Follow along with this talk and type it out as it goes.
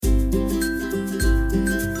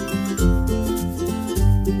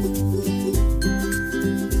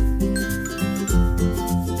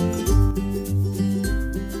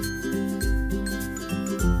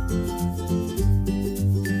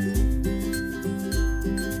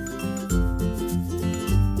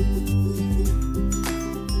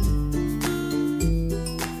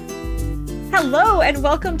Hello and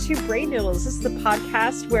welcome to Brain Noodles. This is the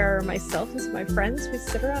podcast where myself and some of my friends, we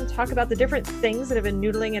sit around and talk about the different things that have been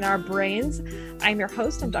noodling in our brains. I'm your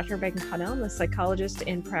host. I'm Dr. Megan Connell. I'm a psychologist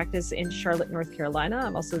in practice in Charlotte, North Carolina.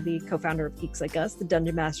 I'm also the co-founder of Geeks Like Us, the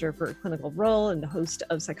Dungeon Master for Clinical Role, and the host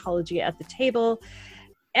of Psychology at the Table.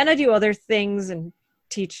 And I do other things and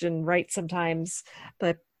teach and write sometimes,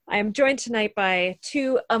 but I am joined tonight by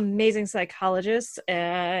two amazing psychologists,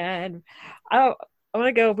 and I want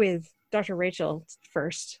to go with Dr. Rachel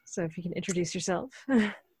first. So if you can introduce yourself.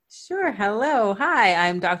 Sure. Hello. Hi,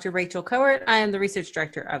 I'm Dr. Rachel Cowart. I am the research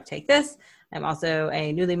director of Take This. I'm also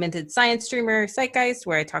a newly minted science streamer, Zeitgeist,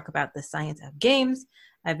 where I talk about the science of games.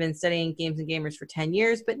 I've been studying games and gamers for 10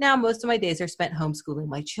 years, but now most of my days are spent homeschooling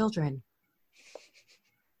my children.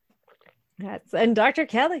 And Dr.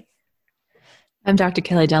 Kelly. I'm Dr.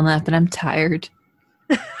 Kelly Dunlap, and I'm tired.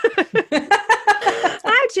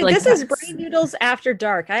 Actually, this is Brain Noodles After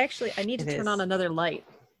Dark. I need to turn on another light.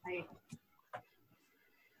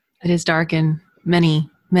 It is dark in many,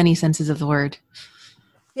 many senses of the word.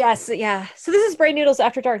 Yes, yeah. So this is Brain Noodles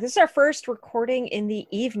After Dark. This is our first recording in the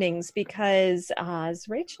evenings because, as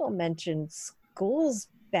Rachel mentioned, school's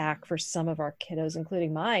back for some of our kiddos,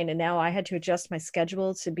 including mine. And now I had to adjust my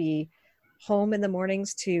schedule to be home in the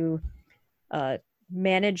mornings to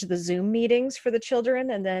manage the Zoom meetings for the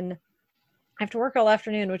children. And then I have to work all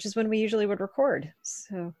afternoon, which is when we usually would record.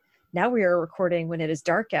 So now we are recording when it is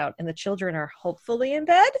dark out and the children are hopefully in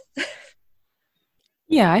bed.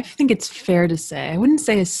 Yeah, I think it's fair to say. I wouldn't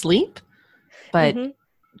say asleep, but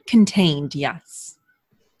contained, yes.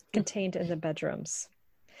 Contained in the bedrooms.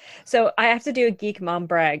 So I have to do a geek mom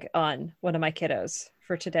brag on one of my kiddos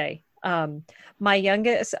for today. My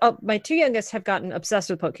two youngest have gotten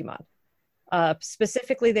obsessed with Pokemon.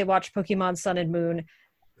 Specifically, they watch Pokemon Sun and Moon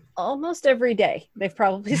almost every day. They've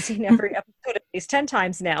probably seen every episode at least 10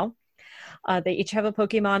 times now. They each have a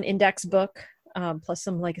Pokemon index book, plus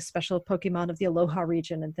some like a special Pokemon of the Aloha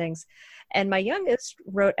region and things. And my youngest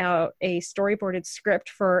wrote out a storyboarded script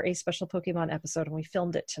for a special Pokemon episode, and we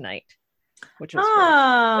filmed it tonight, which was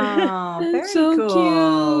very so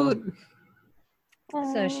cool. Cute.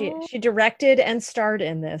 So she directed and starred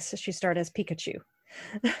in this. She starred as Pikachu.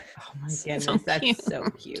 Oh my goodness, so that's so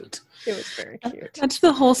cute. It was very cute. That's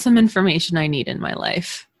the wholesome information I need in my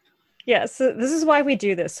life. Yeah, so this is why we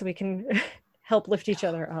do this, so we can help lift each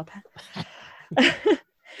other up.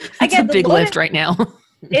 It's a big lift right now.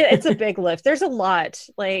 It's a big lift. There's a lot.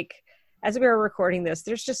 Like, as we were recording this,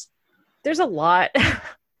 there's a lot.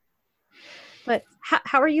 But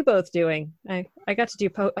how are you both doing? I got to do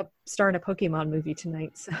star in a Pokemon movie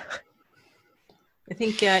tonight. So. I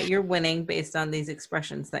think you're winning based on these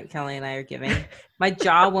expressions that Kelly and I are giving. My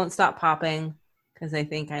jaw won't stop popping because I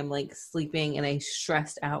think I'm like sleeping in a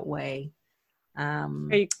stressed out way. Are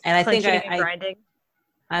you and I think grinding?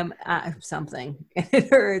 I'm something. It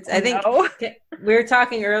hurts. I think we were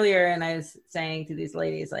talking earlier, and I was saying to these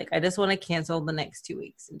ladies, like, I just want to cancel the next 2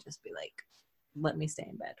 weeks and just be like, let me stay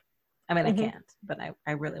in bed. I mean, I can't, but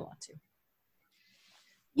I really want to.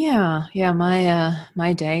 Yeah.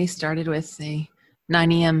 My day started with a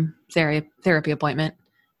 9 a.m. therapy appointment,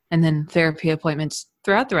 and then therapy appointments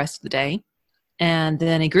throughout the rest of the day, and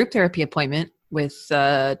then a group therapy appointment with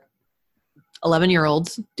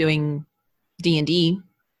 11-year-olds doing D&D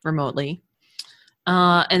remotely,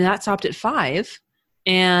 and that stopped at 5.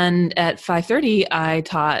 And at 5:30, I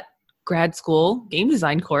taught grad school game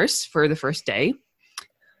design course for the first day,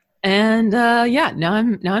 and now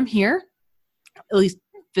I'm here. At least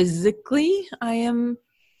physically, I am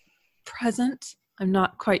present. I'm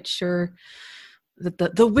not quite sure that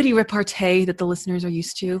the witty repartee that the listeners are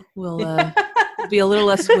used to will be a little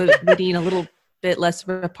less witty and a little bit less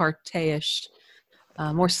repartee-ish,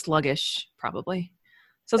 more sluggish, probably.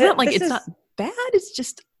 So it's not like it's not bad. It's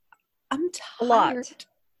just I'm tired. A lot.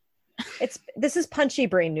 This is punchy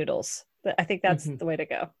brain noodles. I think that's the way to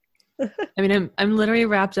go. I mean, I'm literally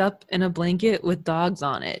wrapped up in a blanket with dogs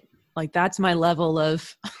on it. Like, that's my level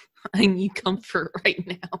of I need comfort right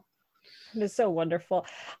now. It is so wonderful.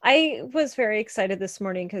 I was very excited this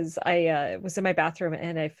morning because I was in my bathroom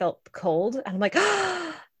and I felt cold. And I'm like,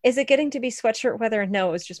 is it getting to be sweatshirt weather? No,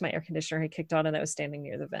 it was just my air conditioner had kicked on and I was standing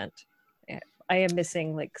near the vent. I am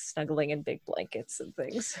missing like snuggling in big blankets and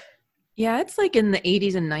things. Yeah, it's like in the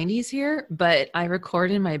 80s and 90s here, but I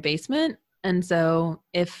record in my basement. And so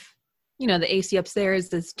if, the AC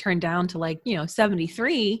upstairs is turned down to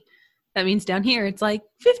 73, that means down here it's like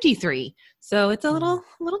 53. So it's a little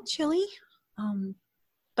chilly.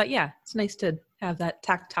 But yeah, it's nice to have that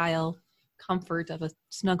tactile comfort of a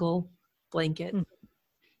snuggle blanket.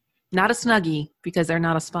 Not a Snuggie, because they're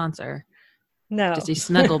not a sponsor. No. Just a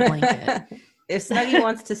snuggle blanket. If Snuggie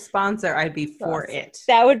wants to sponsor, I'd be for it.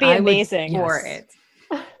 That would be I would- amazing. yes. For it.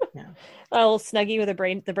 Yeah, A little Snuggie with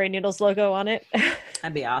the Brain Noodles logo on it.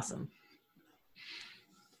 that'd be awesome.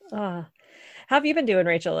 How have you been doing,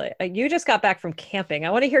 Rachel? You just got back from camping. I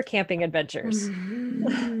want to hear camping adventures.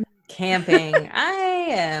 Camping. I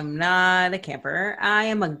am not a camper. I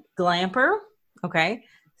am a glamper. Okay.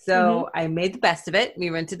 So I made the best of it. We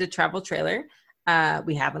rented a travel trailer.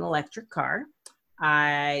 We have an electric car.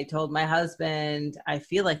 I told my husband, I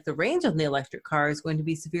feel like the range on the electric car is going to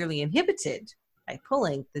be severely inhibited by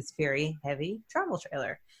pulling this very heavy travel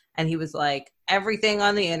trailer. And he was like, everything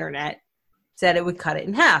on the internet said it would cut it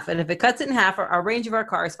in half. And if it cuts it in half, our range of our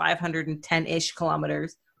car is 510-ish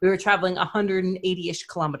kilometers. We were traveling 180-ish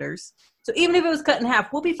kilometers. So even if it was cut in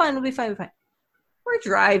half, we'll be fine. We'll be fine. We'll be fine. We're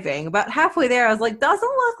driving. About halfway there, I was like, doesn't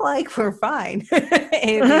look like we're fine.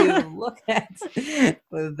 If you look at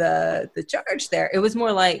the charge there, it was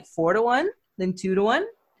more like 4-to-1 than 2-to-1.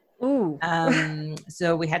 Ooh.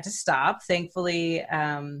 So we had to stop. Thankfully,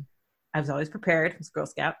 I was always prepared. I was a Girl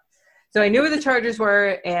Scout. So I knew where the chargers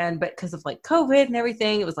were, but because of like COVID and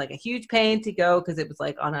everything, it was like a huge pain to go because it was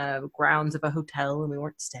like on a grounds of a hotel and we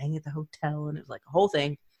weren't staying at the hotel and it was like a whole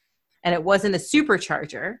thing. And it wasn't a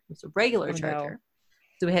supercharger. It was a regular charger. No.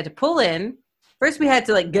 So we had to pull in. First, we had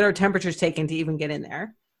to like get our temperatures taken to even get in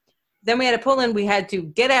there. Then we had to pull in. We had to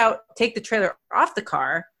get out, take the trailer off the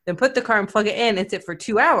car, then put the car and plug it in and sit for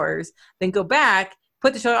 2 hours, then go back,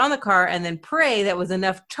 put the trailer on the car, and then pray that was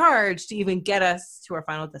enough charge to even get us to our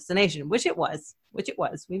final destination, which it was.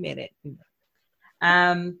 We made it.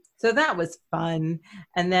 So that was fun.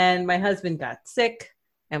 And then my husband got sick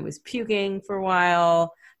and was puking for a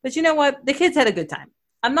while. But you know what? The kids had a good time.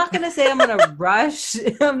 I'm not going to say I'm going to rush.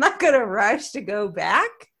 I'm not going to rush to go back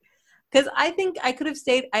because I think I could have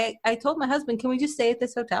stayed. I told my husband, can we just stay at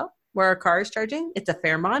this hotel where our car is charging? It's a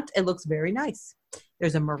Fairmont. It looks very nice.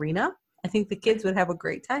 There's a marina. I think the kids would have a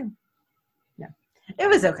great time. Yeah, it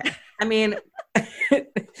was okay. I mean,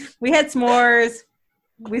 we had s'mores.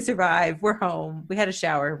 We survived. We're home. We had a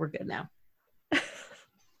shower. We're good now.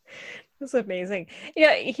 That's amazing.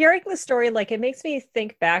 Yeah, hearing the story, like, it makes me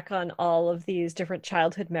think back on all of these different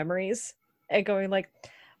childhood memories and going like,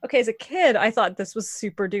 okay, as a kid, I thought this was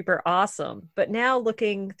super duper awesome. But now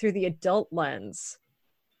looking through the adult lens,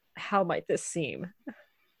 how might this seem?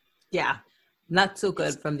 Yeah, not so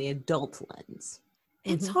good from the adult lens.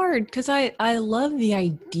 It's hard because I love the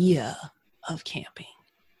idea of camping,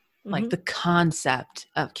 like the concept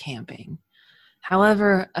of camping.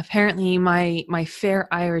 However, apparently my fair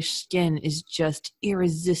Irish skin is just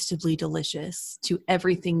irresistibly delicious to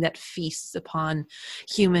everything that feasts upon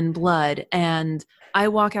human blood. And I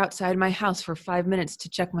walk outside my house for 5 minutes to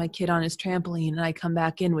check my kid on his trampoline, and I come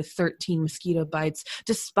back in with 13 mosquito bites,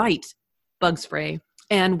 despite bug spray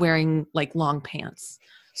and wearing like long pants.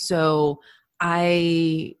 So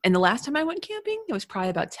and the last time I went camping, it was probably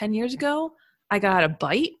about 10 years ago, I got a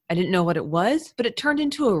bite. I didn't know what it was, but it turned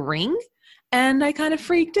into a ring. And I kind of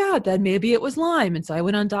freaked out that maybe it was Lyme. And so I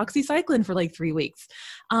went on doxycycline for like 3 weeks.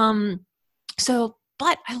 But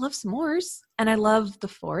I love s'mores and I love the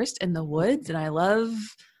forest and the woods and I love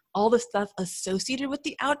all the stuff associated with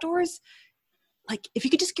the outdoors. Like if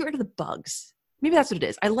you could just get rid of the bugs, maybe that's what it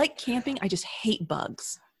is. I like camping. I just hate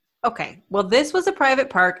bugs. Okay. Well, this was a private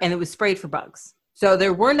park and it was sprayed for bugs. So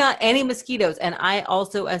there were not any mosquitoes. And I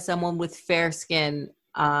also, as someone with fair skin,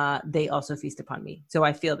 they also feast upon me. So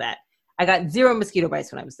I feel that. I got 0 mosquito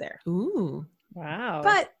bites when I was there. Ooh. Wow.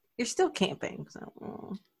 But you're still camping.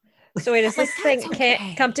 So wait, does this thing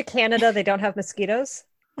can't come to Canada? They don't have mosquitoes?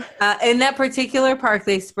 In that particular park,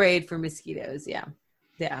 they sprayed for mosquitoes. Yeah.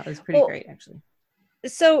 Yeah, it was pretty great, actually.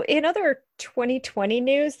 So in other 2020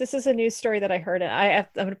 news, this is a news story that I heard. And I'm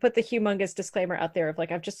going to put the humongous disclaimer out there of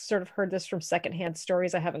like, I've just sort of heard this from secondhand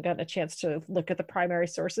stories. I haven't gotten a chance to look at the primary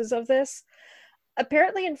sources of this.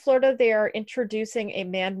 Apparently in Florida, they are introducing a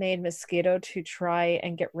man-made mosquito to try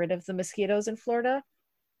and get rid of the mosquitoes in Florida.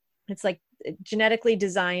 It's like genetically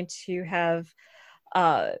designed to have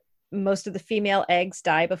most of the female eggs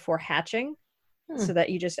die before hatching so that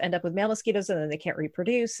you just end up with male mosquitoes and then they can't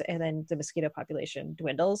reproduce and then the mosquito population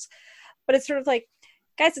dwindles. But it's sort of like,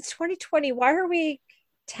 guys, it's 2020. Why are we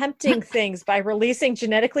tempting things by releasing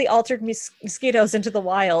genetically altered mosquitoes into the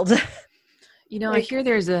wild? You know, I hear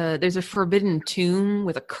there's a forbidden tomb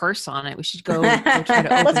with a curse on it. We should go try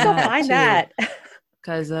to open Let's go find that.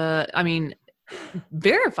 Because, I mean,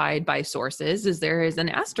 verified by sources is there is an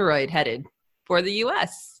asteroid headed for the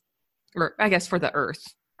U.S. Or I guess for the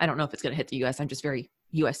Earth. I don't know if it's going to hit the U.S. I'm just very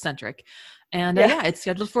U.S. centric. And it's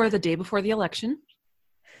scheduled for the day before the election.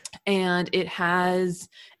 And it has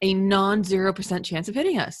a non-0% chance of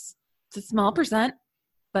hitting us. It's a small percent,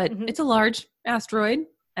 but Mhm. it's a large asteroid.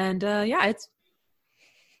 And yeah, it's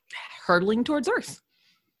hurtling towards Earth.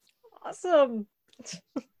 Awesome.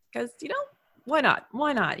 Because, why not?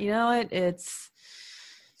 Why not? It's...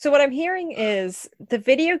 So what I'm hearing is the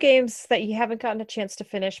video games that you haven't gotten a chance to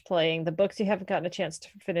finish playing, the books you haven't gotten a chance to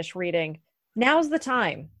finish reading, now's the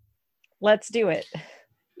time. Let's do it.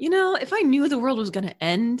 If I knew the world was going to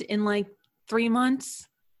end in like 3 months,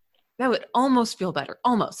 that would almost feel better.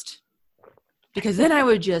 Almost. Because then I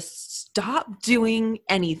would just stop doing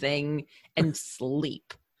anything and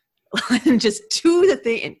sleep. And just do the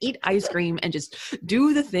thing and eat ice cream and just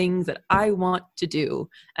do the things that I want to do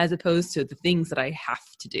as opposed to the things that I have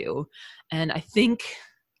to do. And I think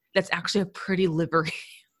that's actually a pretty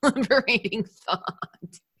liberating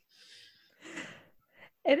thought.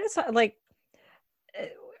 It is like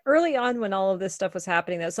early on when all of this stuff was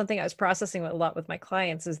happening, that was something I was processing a lot with my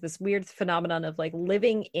clients, is this weird phenomenon of like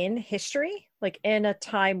living in history, like in a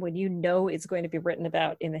time when it's going to be written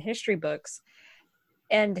about in the history books,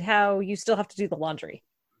 and how you still have to do the laundry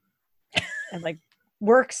and like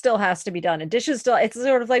work still has to be done and dishes still, it's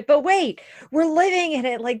sort of like, but wait, we're living in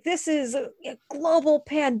it. Like this is a global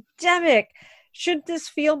pandemic. Should this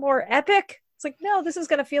feel more epic? It's like, no, this is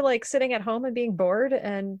going to feel like sitting at home and being bored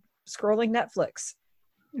and scrolling Netflix.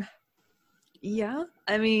 Yeah.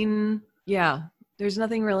 I mean, yeah, there's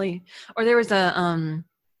nothing really, or there was an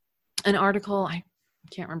article, I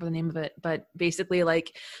can't remember the name of it, but basically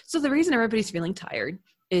like, so the reason everybody's feeling tired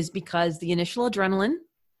is because the initial adrenaline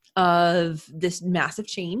of this massive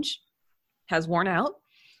change has worn out.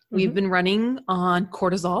 We've been running on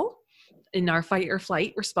cortisol in our fight or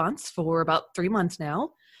flight response for about 3 months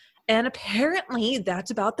now. And apparently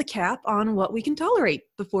that's about the cap on what we can tolerate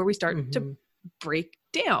before we start to break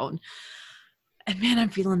down. And man, I'm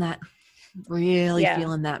feeling that, really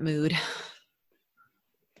feeling that mood.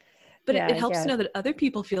 But it helps to know that other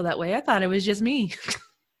people feel that way. I thought it was just me.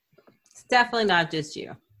 It's definitely not just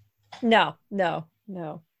you. No.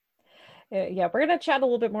 Yeah, we're going to chat a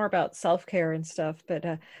little bit more about self-care and stuff.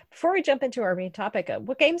 But before we jump into our main topic,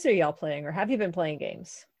 what games are y'all playing, or have you been playing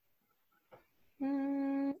games?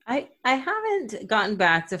 I haven't gotten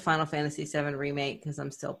back to Final Fantasy VII Remake because I'm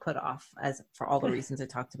still put off, as for all the reasons I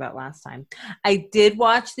talked about last time. I did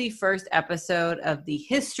watch the first episode of the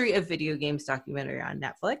History of Video Games documentary on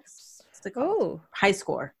Netflix. What's it called? High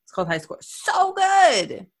Score. It's called High Score. So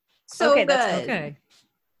good. So good. That's okay.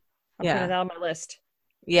 I'm putting that on my list.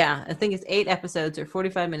 Yeah, I think it's 8 episodes or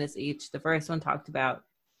 45 minutes each. The first one talked about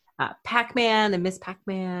Pac-Man and Miss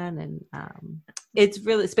Pac-Man, and it's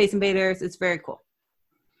really Space Invaders. It's very cool.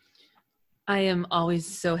 I am always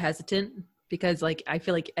so hesitant because like I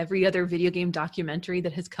feel like every other video game documentary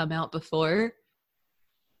that has come out before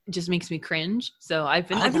just makes me cringe. So I've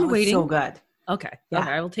been waiting. So good. Okay. Yeah.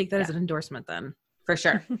 Okay. I will take that as an endorsement then. For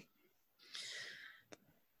sure.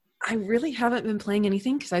 I really haven't been playing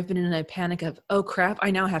anything because I've been in a panic of, oh crap,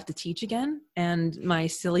 I now have to teach again. And my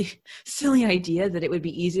silly idea that it would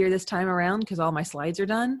be easier this time around because all my slides are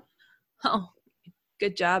done. Oh,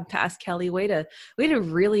 good job, Pass Kelly. Way to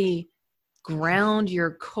really ground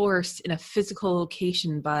your course in a physical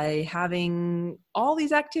location by having all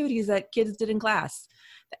these activities that kids did in class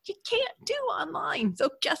that you can't do online. So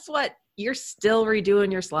guess what? You're still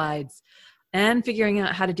redoing your slides and figuring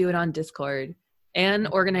out how to do it on Discord and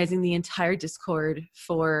organizing the entire Discord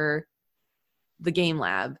for the game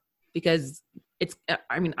lab, because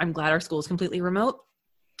I'm glad our school is completely remote,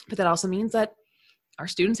 but that also means that our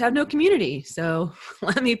students have no community. So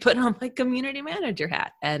let me put on my community manager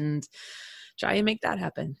hat and try and make that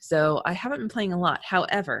happen. So I haven't been playing a lot.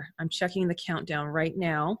 However, I'm checking the countdown right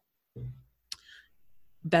now.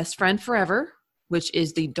 Best Friend Forever, which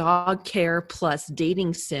is the dog care plus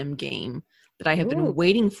dating sim game that I have been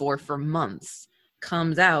waiting for months,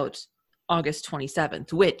 comes out August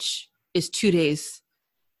 27th, which is 2 days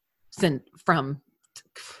from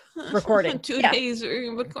recording. 2 days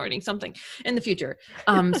recording something in the future.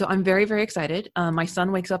 So I'm very, very excited. My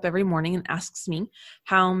son wakes up every morning and asks me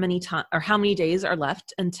how many days are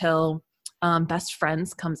left until Best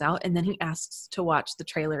Friends comes out, and then he asks to watch the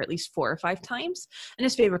trailer at least 4 or 5 times. And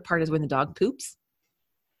his favorite part is when the dog poops.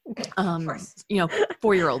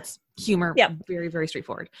 4-year-olds humor, very, very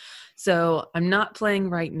straightforward. So I'm not playing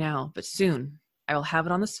right now, but soon I will have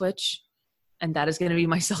it on the Switch, and that is going to be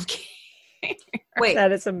my self-care. Wait,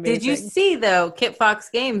 that is amazing. Did you see though? Kit Fox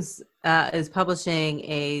Games is publishing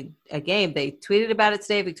a game. They tweeted about it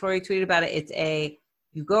today. Victoria tweeted about it.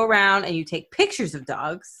 You go around and you take pictures of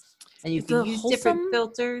dogs, and you can use different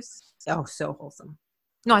filters. Oh, so wholesome.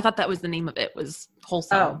 No, I thought that was the name of it. Was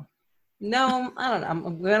wholesome. Oh. No, I don't know.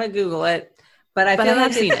 I'm going to Google it. But I But feel I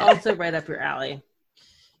have like seen it's it. also right up your alley.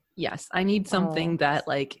 Yes, I need something Oh. that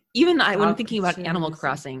like even when Talk thinking about to Animal me.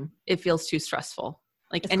 Crossing, it feels too stressful.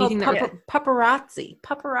 Like It's anything called that paparazzi.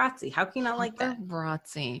 Paparazzi. How can you not like that?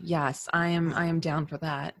 paparazzi. Yes, I am down for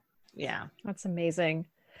that. Yeah. That's amazing.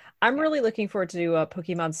 I'm Yeah. really looking forward to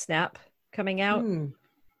Pokemon Snap coming out Mm.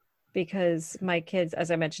 because my kids,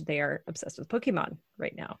 as I mentioned, they are obsessed with Pokemon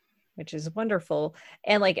right now, which is wonderful.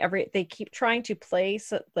 And like they keep trying to play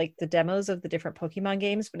like the demos of the different Pokemon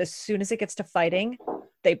games, but as soon as it gets to fighting,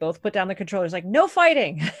 they both put down the controllers, like no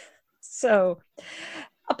fighting. So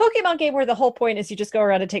a Pokemon game where the whole point is you just go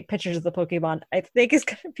around and take pictures of the Pokemon, I think is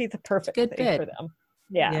going to be the perfect Good thing for fit. them.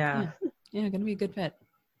 Yeah. Yeah. Yeah, gonna be a good fit.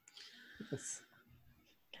 Yes.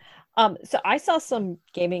 So I saw some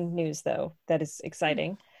gaming news though that is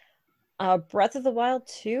exciting. Breath of the Wild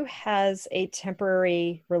 2 has a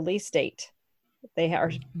temporary release date. They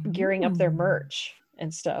are gearing up their merch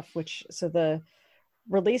and stuff, which so the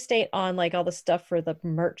release date on like all the stuff for the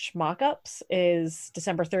merch mock-ups is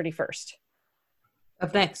December 31st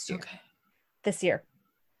Of next year. Okay. this year.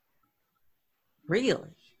 Really?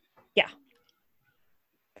 Yeah.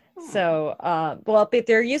 So, well, but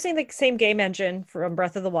they're using the same game engine from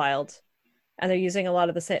Breath of the Wild, and they're using a lot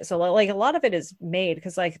of the same. So, like, a lot of it is made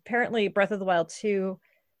because, like, apparently Breath of the Wild 2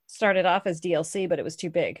 started off as DLC, but it was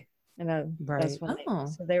too big, and then that's Right. when Oh,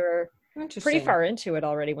 so they were pretty Interesting. far into it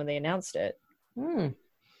already when they announced it. Mm.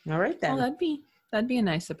 All right well, then. that'd be a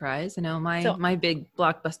nice surprise. I know So- my big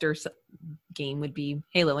blockbuster game would be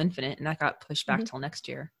Halo Infinite, and that got pushed back Mhm. till next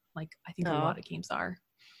year. Like I think a Aw. lot of games are.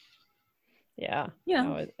 Yeah, Yeah.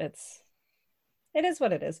 no, it is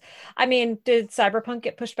what it is. I mean, did Cyberpunk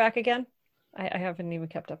get pushed back again? I haven't even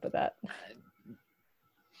kept up with that.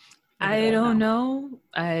 I don't know.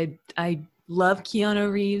 I love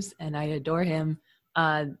Keanu Reeves and I adore him.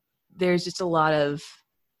 There's just a lot of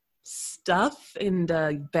stuff and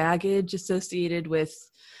baggage associated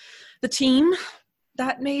with the team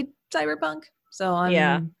that made Cyberpunk. So I'm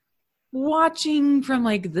Yeah. watching from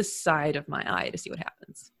like the side of my eye to see what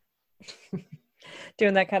happens.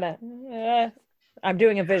 Doing that kind of I'm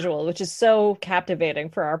doing a visual, which is so captivating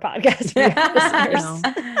for our podcast You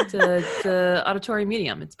listeners. know, it's a auditory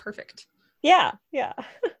medium. It's perfect. Yeah.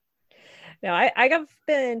 No, I have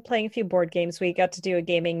been playing a few board games. We got to do a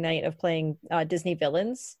gaming night of playing Disney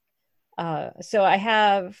villains. So I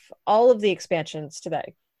have all of the expansions to that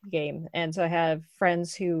game, and so I have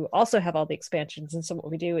friends who also have all the expansions. And so what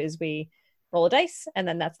we do is we roll a dice, and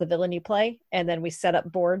then that's the villain you play, and then we set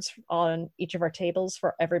up boards on each of our tables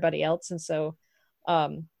for everybody else. And so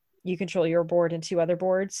you control your board and two other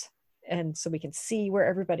boards, and so we can see where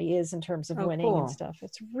everybody is in terms of winning and stuff.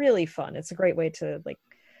 It's really fun. It's a great way to like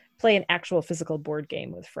play an actual physical board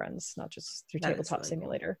game with friends, not just through Tabletop really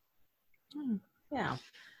Simulator. Cool. Yeah,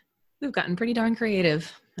 we've gotten pretty darn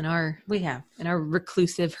creative in our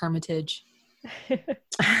reclusive hermitage. We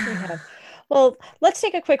have. Well, let's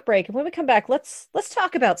take a quick break, and when we come back, let's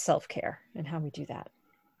talk about self-care and how we do that.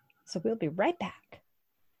 So we'll be right back.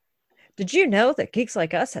 Did you know that Geeks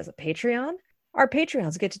Like Us has a Patreon? Our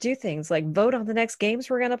Patreons get to do things like vote on the next games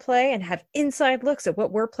we're going to play and have inside looks at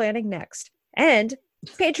what we're planning next. And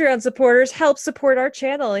Patreon supporters help support our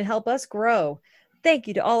channel and help us grow. Thank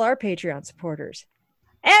you to all our Patreon supporters.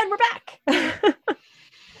 And we're back.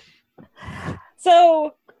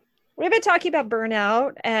 So we've been talking about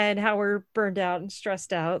burnout and how we're burned out and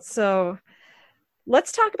stressed out. So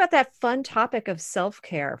let's talk about that fun topic of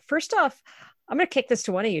self-care. First off, I'm going to kick this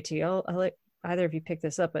to one of you two. I'll let either of you pick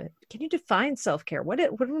this up. But can you define self-care?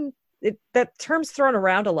 That term's thrown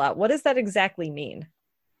around a lot. What does that exactly mean?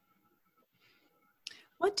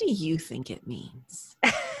 What do you think it means?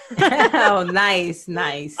 Oh, nice.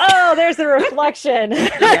 Oh, there's the reflection.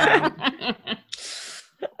 Yeah.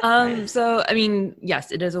 So, I mean,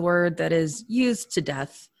 yes, it is a word that is used to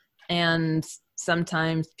death. And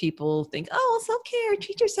sometimes people think, oh, well, self-care,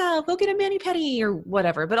 treat yourself, go get a mani-pedi or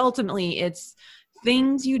whatever. But ultimately, it's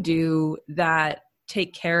things you do that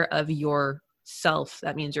take care of yourself.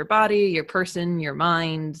 That means your body, your person, your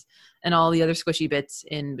mind, and all the other squishy bits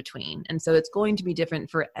in between. And so it's going to be different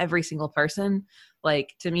for every single person.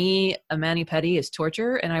 Like, to me, a mani-pedi is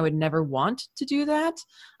torture, and I would never want to do that.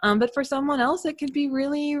 But for someone else, it could be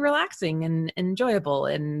really relaxing and enjoyable.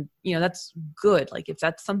 And, you know, that's good. Like, if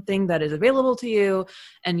that's something that is available to you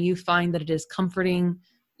and you find that it is comforting,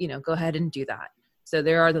 you know, go ahead and do that. So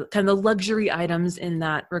there are the kind of the luxury items in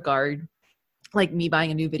that regard, like me buying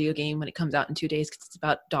a new video game when it comes out in 2 days because it's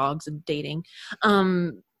about dogs and dating.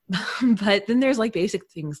 But then there's like basic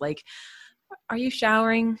things like, are you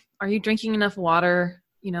showering? Are you drinking enough water?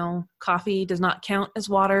 coffee does not count as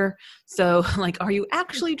water. So like, are you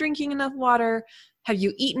actually drinking enough water? Have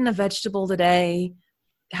you eaten a vegetable today?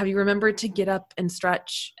 Have you remembered to get up and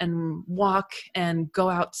stretch and walk and go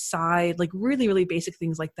outside? Like really, really basic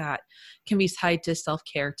things like that can be tied to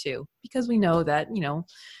self-care too, because we know that,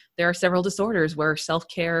 there are several disorders where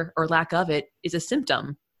self-care or lack of it is a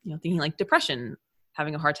symptom, thinking like depression,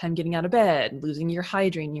 having a hard time getting out of bed, losing your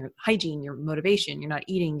hygiene, your motivation, you're not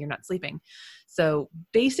eating, you're not sleeping. So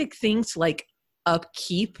basic things like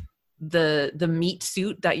upkeep the meat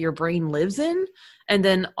suit that your brain lives in, and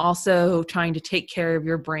then also trying to take care of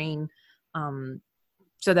your brain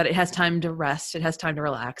so that it has time to rest, it has time to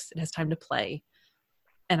relax, it has time to play.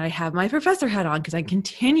 And I have my professor hat on because I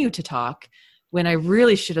continue to talk when I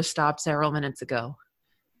really should have stopped several minutes ago.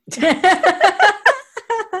 That's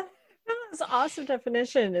an awesome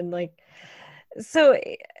definition. And so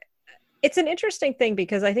it's an interesting thing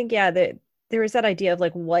because I think, that there is that idea of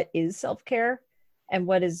like, what is self-care and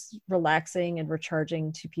what is relaxing and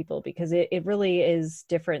recharging to people, because it really is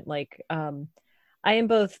different. Like, I am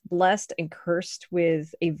both blessed and cursed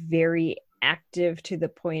with a very active to the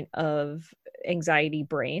point of anxiety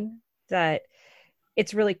brain that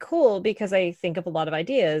it's really cool because I think of a lot of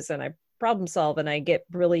ideas and I problem solve and I get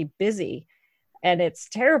really busy. And it's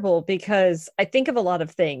terrible because I think of a lot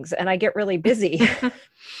of things and I get really busy.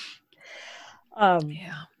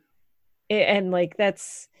 Yeah. And like,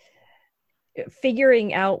 that's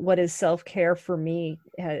figuring out what is self-care for me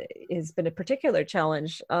has been a particular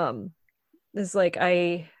challenge. Is like,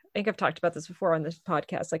 I think I've talked about this before on this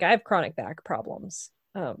podcast. Like, I have chronic back problems.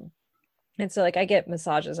 And so like, I get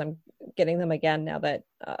massages. I'm getting them again now that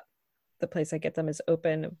the place I get them is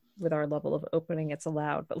open. With our level of opening, it's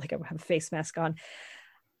allowed, but like, I have a face mask on.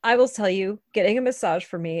 I will tell you, getting a massage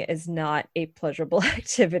for me is not a pleasurable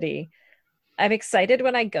activity. I'm excited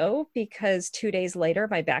when I go because 2 days later,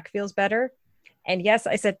 my back feels better. And yes,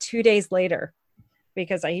 I said 2 days later,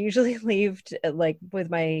 because I usually leave like with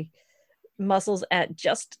my muscles at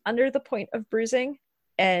just under the point of bruising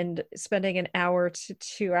and spending an hour to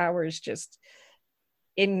 2 hours just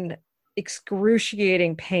in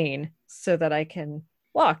excruciating pain so that I can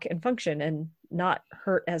walk and function and not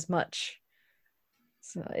hurt as much.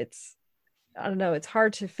 So I don't know, it's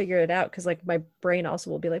hard to figure it out because like, my brain also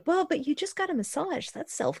will be like, well, but you just got a massage.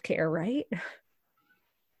 That's self-care, right?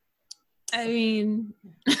 I mean,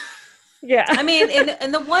 yeah. I mean,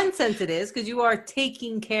 in the one sense it is, because you are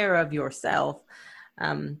taking care of yourself.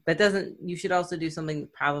 But you should also do something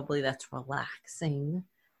probably that's relaxing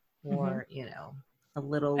or, a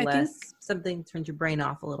little something turns your brain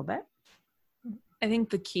off a little bit. I think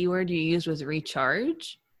the key word you used was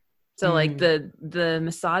recharge. So like the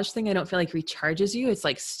massage thing, I don't feel like recharges you. It's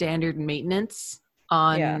like standard maintenance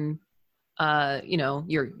on,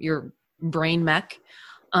 your brain mech.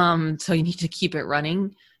 So you need to keep it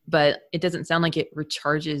running, but it doesn't sound like it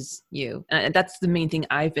recharges you. And that's the main thing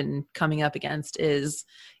I've been coming up against is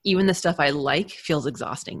even the stuff I like feels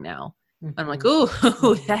exhausting now. Mm-hmm. I'm like,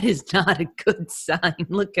 oh, that is not a good sign.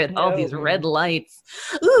 Look at all these red lights.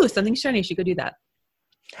 Ooh, something shiny. You should go do that.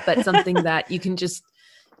 But something that you can just,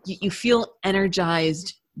 you feel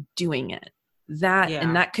energized doing it.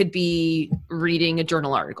 And that could be reading a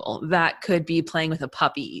journal article. That could be playing with a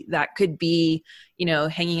puppy. That could be,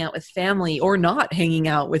 hanging out with family or not hanging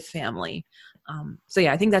out with family. So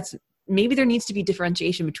yeah, I think maybe there needs to be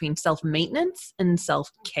differentiation between self-maintenance and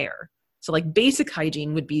self-care. So like basic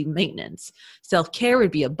hygiene would be maintenance. Self-care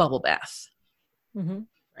would be a bubble bath. Mm-hmm.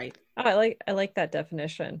 Right. Oh, I like that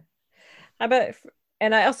definition. How about,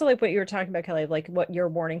 and I also like what you were talking about, Kelly, like what your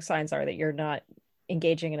warning signs are that you're not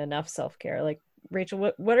engaging in enough self-care. Like,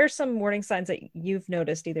 Rachel, what are some warning signs that you've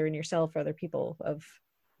noticed either in yourself or other people of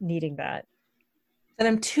needing that? That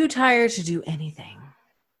I'm too tired to do anything.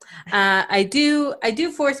 I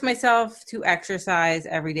do force myself to exercise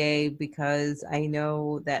every day because I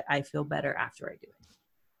know that I feel better after I do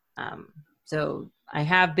it. So I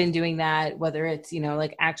have been doing that, whether it's,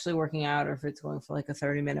 like actually working out or if it's going for like a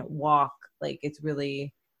 30-minute walk. Like, it's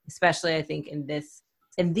really, especially I think in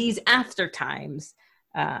these after times,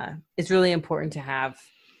 it's really important to have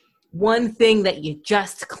one thing that you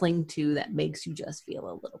just cling to that makes you just feel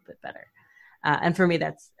a little bit better. And for me,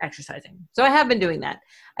 that's exercising. So I have been doing that.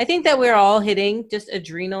 I think that we're all hitting just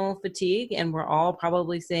adrenal fatigue, and we're all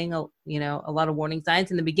probably seeing a lot of warning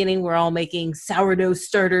signs. In the beginning, we're all making sourdough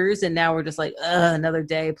starters, and now we're just like, another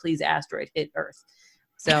day, please asteroid hit Earth.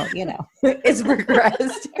 So, it's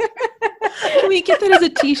progressed. Can we get that as a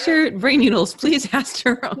t-shirt? Brain noodles, please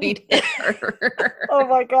asteroid hit Earth. Oh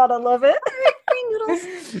my God, I love it. Brain noodles.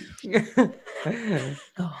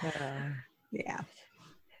 Yeah.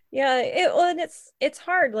 Yeah, well, and it's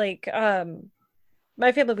hard. Like,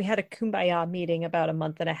 my family, we had a kumbaya meeting about a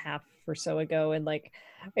month and a half or so ago, and like,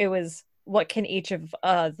 it was what can each of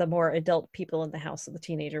the more adult people in the house, so the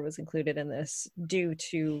teenager was included in this, do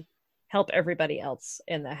to help everybody else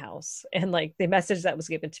in the house. And like, the message that was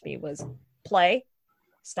given to me was play,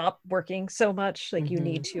 stop working so much. Like, you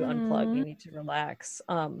need to unplug, you need to relax.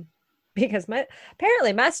 Because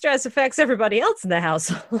apparently my stress affects everybody else in the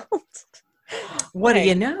household. What do Okay.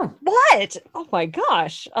 you know? What? Oh my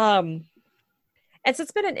gosh. And so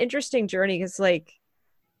it's been an interesting journey because like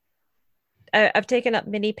I've taken up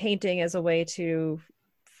mini painting as a way to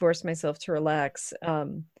force myself to relax.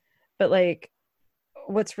 But like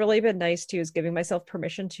what's really been nice too is giving myself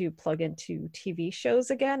permission to plug into TV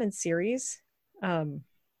shows again and series. Um,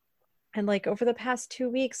 and like over the past 2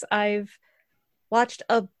 weeks, I've watched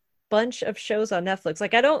a bunch of shows on Netflix.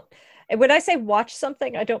 Like I don't, when I say watch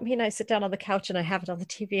something, I don't mean I sit down on the couch and I have it on the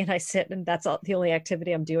TV and I sit and that's all, the only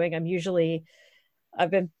activity I'm doing.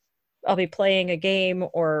 I've been I'll be playing a game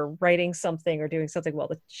or writing something or doing something while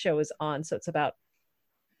the show is on. So it's about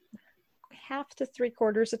half to three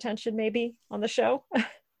quarters attention maybe on the show.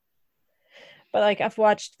 But like I've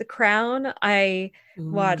watched The Crown. I Ooh,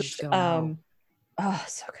 good watched show now. oh,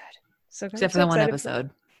 so good. So good. I'm Except for so that one excited. episode.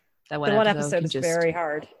 That one The one episode episode can is very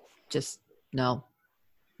hard. just no.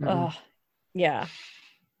 Mm-mm. Oh, yeah.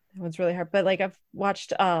 That one's really hard. But like I've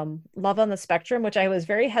watched Love on the Spectrum, which I was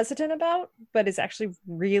very hesitant about, but is actually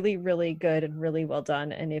really, really good and really well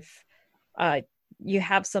done. And if uh you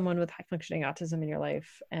have someone with high functioning autism in your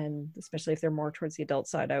life, and especially if they're more towards the adult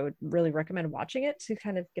side, I would really recommend watching it to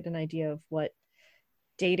kind of get an idea of what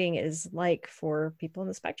dating is like for people in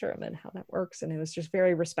the spectrum and how that works. And it was just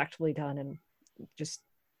very respectfully done and just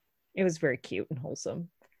it was very cute and wholesome.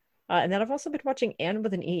 And then I've also been watching Anne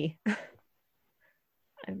with an E.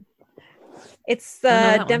 It's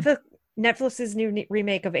I don't know that one. Netflix's new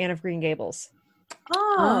remake of Anne of Green Gables.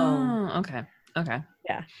 Oh, Oh, okay. Okay.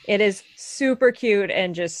 Yeah, it is super cute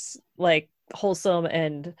and just like wholesome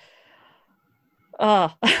and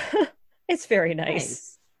it's very nice.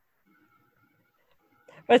 nice.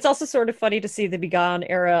 But it's also sort of funny to see the Begone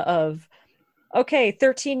era of okay,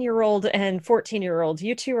 13-year-old and 14-year-old,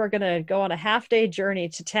 you two are going to go on a half-day journey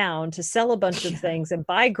to town to sell a bunch of things and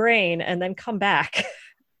buy grain and then come back.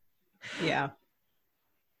 Yeah.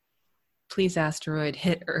 Please, asteroid,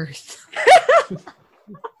 hit Earth.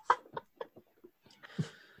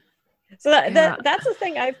 So Yeah. that's the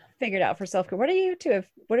thing I've figured out for self-care. What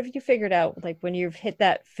have you figured out like when you've hit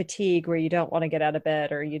that fatigue where you don't want to get out of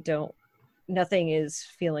bed or nothing is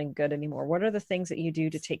feeling good anymore? What are the things that you do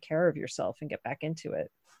to take care of yourself and get back into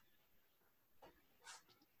it?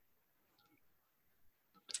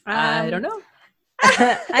 I don't know.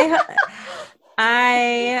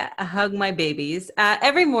 I hug my babies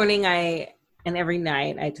every morning. And every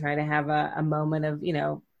night I try to have a moment of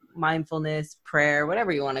mindfulness, prayer,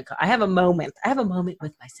 whatever you want to call. I have a moment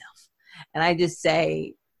with myself, and I just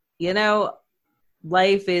say,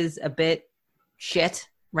 life is a bit shit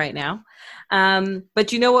right now,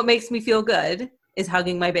 but what makes me feel good is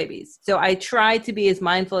hugging my babies. So I try to be as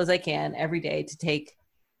mindful as I can every day, to take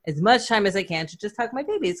as much time as I can to just hug my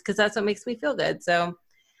babies, because that's what makes me feel good. So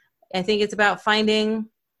I think it's about finding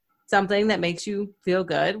something that makes you feel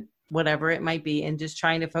good, whatever it might be, and just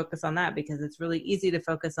trying to focus on that, because it's really easy to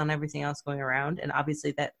focus on everything else going around. And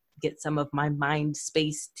obviously that gets some of my mind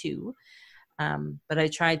space too. But I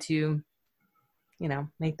try to,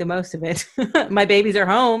 make the most of it. My babies are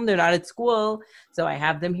home. They're not at school. So I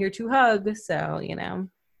have them here to hug. So,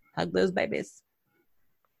 hug those babies.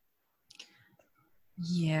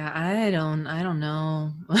 Yeah, I don't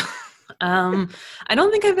know. I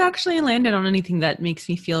don't think I've actually landed on anything that makes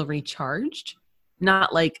me feel recharged.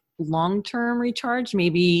 Not like long-term recharge,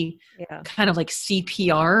 maybe kind of like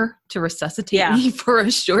CPR to resuscitate me for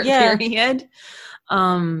a short period.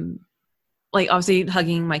 Like obviously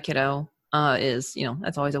hugging my kiddo is,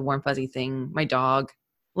 that's always a warm fuzzy thing. My dog,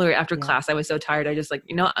 literally after class, I was so tired. I just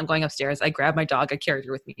I'm going upstairs. I grabbed my dog. I carried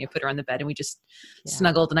her with me. I put her on the bed and we just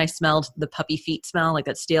snuggled, and I smelled the puppy feet smell, like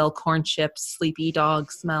that stale corn chips, sleepy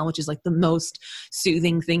dog smell, which is like the most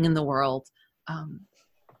soothing thing in the world.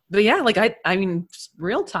 But yeah, like I mean,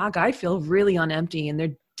 real talk, I feel really on empty, and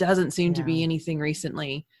there doesn't seem to be anything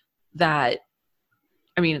recently that,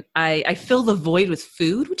 I mean, I fill the void with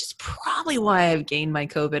food, which is probably why I've gained my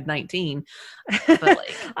COVID-19. But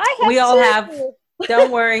like, we all have.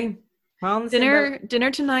 Don't worry.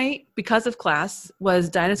 Dinner tonight, because of class, was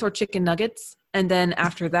dinosaur chicken nuggets, and then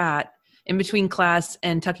after that, in between class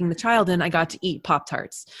and tucking the child in, I got to eat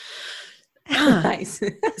Pop-Tarts. Nice.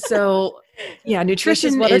 So, yeah, nutrition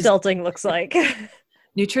is what adulting looks like.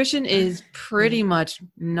 Nutrition is pretty much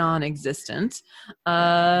non-existent.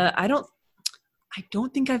 I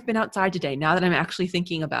don't think I've been outside today. Now that I'm actually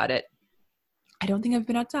thinking about it, I don't think I've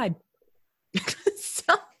been outside.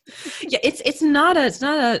 So, yeah, it's not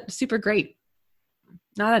a super great.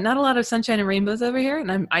 Not a lot of sunshine and rainbows over here,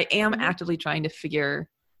 and I am actively trying to figure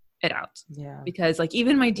it out. Yeah. Because like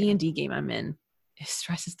even my D&D game I'm in, it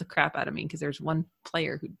stresses the crap out of me because there's one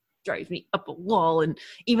player who drives me up a wall, and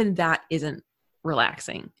even that isn't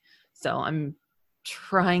relaxing. So I'm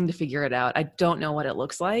trying to figure it out. I don't know what it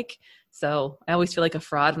looks like. So I always feel like a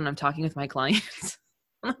fraud when I'm talking with my clients.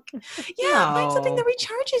 I'm like, yeah, find something that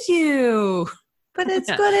recharges you. But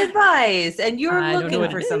it's good advice. And you're looking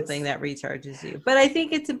for it something that recharges you. But I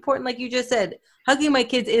think it's important, like you just said, hugging my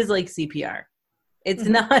kids is like CPR. It's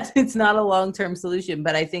it's not a long-term solution,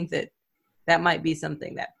 but I think that might be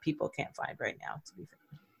something that people can't find right now, to be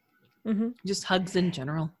fair. Just hugs in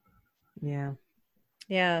general. Yeah.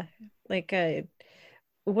 Yeah. Like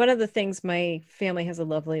one of the things, my family has a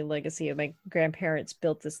lovely legacy of. My grandparents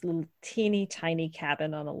built this little teeny tiny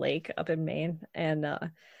cabin on a lake up in Maine, and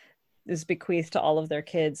it was bequeathed to all of their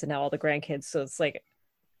kids and now all the grandkids. So it's like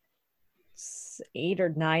 8 or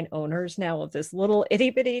 9 owners now of this little itty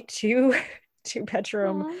bitty two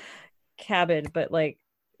bedroom cabin. But like,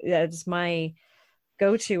 that's my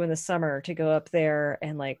go-to in the summer, to go up there,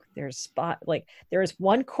 and like there's there is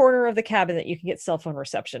one corner of the cabin that you can get cell phone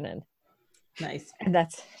reception in. Nice. And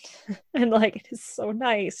that's and like it is so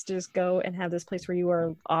nice to just go and have this place where you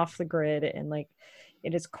are off the grid, and like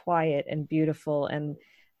it is quiet and beautiful. And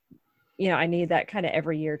I need that kind of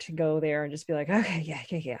every year, to go there and just be like, okay,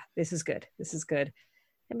 yeah, this is good.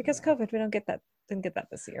 And because COVID, we didn't get that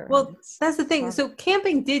this year. Well, that's the thing. So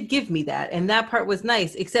camping did give me that, and that part was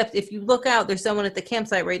nice, except if you look out, there's someone at the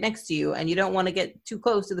campsite right next to you, and you don't want to get too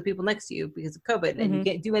close to the people next to you because of COVID, and you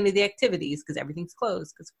can't do any of the activities because everything's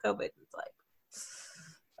closed because of COVID. It's like,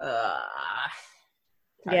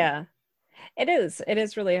 yeah, it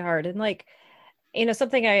is really hard. And like,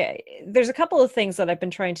 there's a couple of things that I've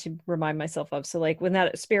been trying to remind myself of. So like, when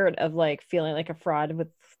that spirit of like feeling like a fraud with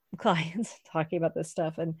clients talking about this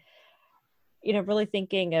stuff, and really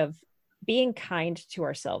thinking of being kind to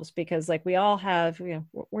ourselves, because like we all have,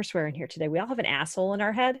 we're swearing here today, we all have an asshole in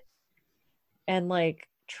our head, and like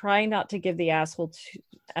trying not to give the asshole's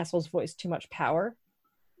voice too much power.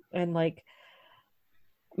 And like,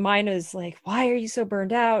 mine is like, why are you so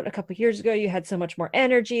burned out? A couple of years ago, you had so much more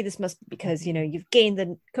energy. This must be because, you've gained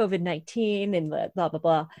the COVID-19 and blah, blah,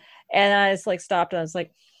 blah. And I just like stopped, and I was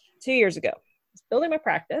like, 2 years ago, I was building my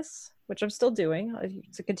practice, which I'm still doing.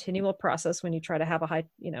 It's a continual process when you try to have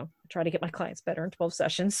try to get my clients better in 12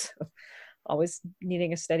 sessions, always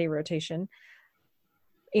needing a steady rotation.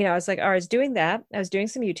 I was like, all right, I was doing that. I was doing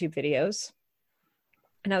some YouTube videos,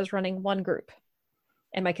 and I was running one group,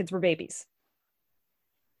 and my kids were babies.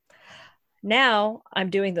 Now I'm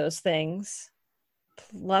doing those things,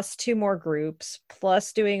 plus 2 more groups,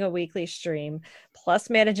 plus doing a weekly stream, plus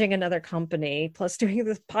managing another company, plus doing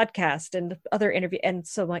this podcast and other interview. And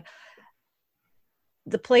so I'm like,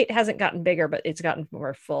 the plate hasn't gotten bigger, but it's gotten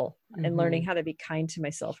more full, and learning how to be kind to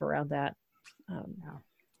myself around that.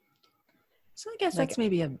 So I guess that's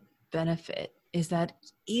maybe a benefit, is that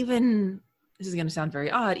even, this is going to sound very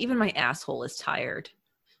odd, even my asshole is tired.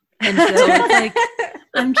 And so it's like,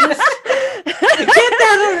 I'm just... Get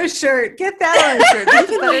that on a shirt.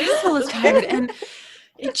 Even my asshole is tired, and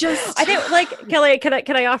it just... I think, like, Kelly,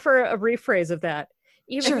 can I offer a rephrase of that?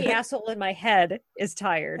 Even the asshole in my head is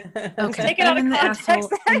tired. Okay. Take it out of the context. Asshole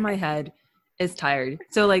in my head is tired.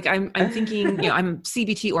 So like I'm thinking, I'm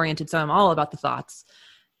CBT oriented, so I'm all about the thoughts.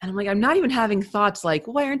 And I'm like, I'm not even having thoughts like,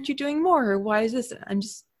 why aren't you doing more? Or why is this? I'm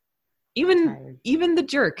just even the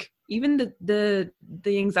jerk, even the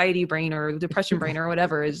anxiety brain or depression brain or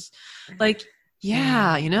whatever is like,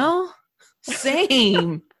 yeah,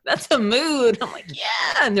 same. That's a mood. I'm like,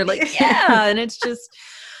 yeah. And they're like, yeah. And it's just,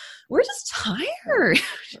 we're just tired.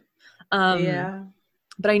 Yeah.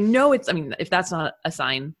 But I know if that's not a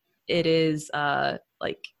sign, it is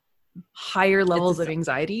like higher levels of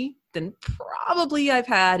anxiety than probably I've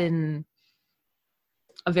had in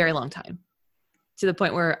a very long time. To the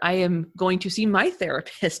point where I am going to see my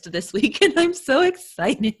therapist this week, and I'm so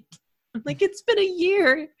excited. I'm like, it's been a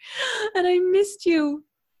year and I missed you.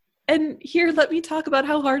 And here, let me talk about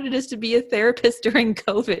how hard it is to be a therapist during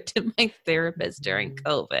COVID, to my therapist during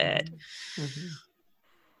COVID.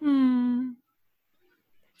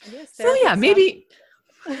 So yeah, maybe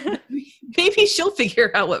she'll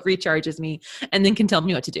figure out what recharges me and then can tell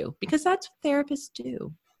me what to do, because that's what therapists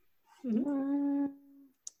do.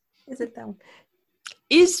 Is it though?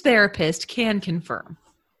 Is therapist can confirm.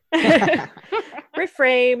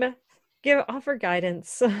 Reframe, offer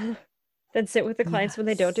guidance, then sit with the clients when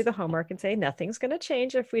they don't do the homework and say nothing's going to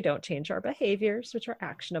change if we don't change our behaviors, which are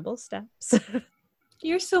actionable steps.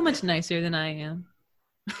 You're so much nicer than I am.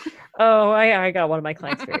 Oh, I got one of my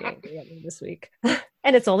clients very angry at me this week.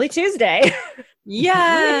 And it's only Tuesday.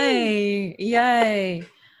 Yay! Yay!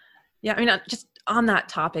 Yeah, I mean, just on that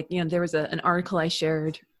topic, there was an article I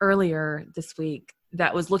shared earlier this week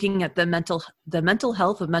that was looking at the mental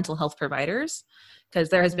health of mental health providers, because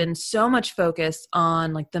there has been so much focus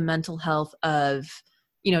on like the mental health of,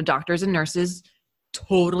 doctors and nurses,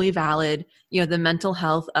 totally valid. The mental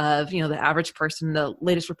health of, the average person. The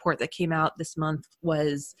latest report that came out this month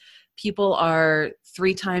was people are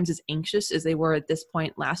 3 times as anxious as they were at this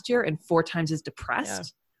point last year and 4 times as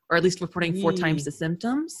depressed, or at least reporting 4 times the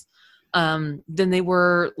symptoms than they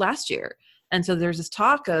were last year. And so there's this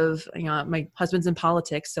talk of, my husband's in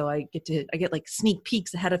politics, so I get like sneak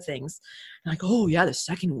peeks ahead of things. And like, oh yeah, the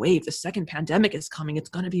second wave, the second pandemic is coming. It's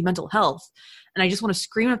going to be mental health. And I just want to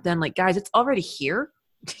scream at them like, guys, it's already here.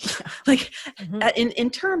 Like in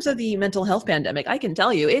terms of the mental health pandemic, I can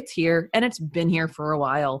tell you it's here and it's been here for a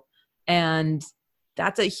while. And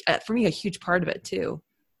that's for me, a huge part of it too,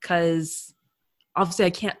 because obviously I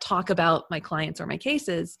can't talk about my clients or my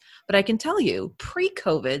cases, but I can tell you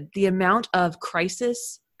pre-COVID, the amount of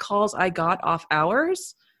crisis calls I got off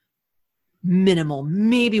hours, minimal,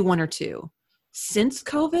 maybe 1 or 2. Since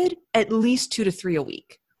COVID, at least 2 to 3 a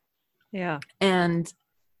week. Yeah. And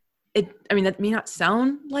that may not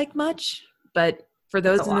sound like much, but for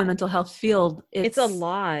those in the mental health field, it's a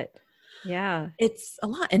lot. Yeah. It's a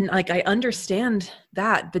lot. And like, I understand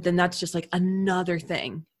that, but then that's just like another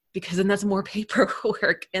thing, because then that's more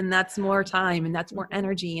paperwork and that's more time and that's more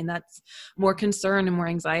energy and that's more concern and more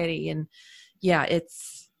anxiety. And yeah,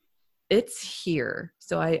 it's here.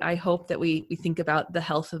 So I hope that we think about the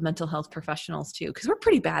health of mental health professionals too, because we're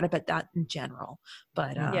pretty bad about that in general,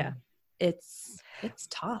 but it's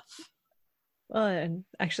tough. Well, and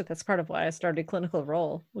actually that's part of why I started Clinical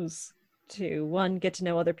Role, was to, one, get to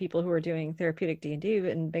know other people who are doing therapeutic D&D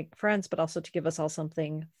and make friends, but also to give us all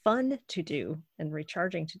something fun to do and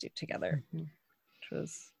recharging to do together, which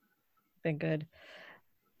was been good.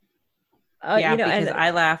 Because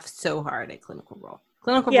I laugh so hard at Clinical Role.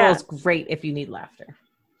 Clinical Role is great if you need laughter.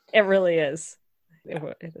 It really is. It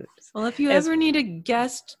is. Well, if you ever need a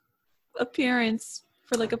guest appearance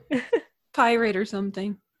for like a pirate or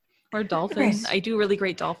something, or a dolphin, I do really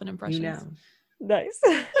great dolphin impressions. Nice.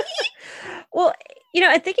 Well,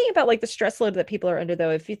 and thinking about like the stress load that people are under, though,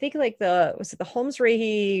 if you think like was it the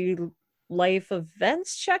Holmes-Rahe life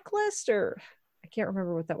events checklist, or I can't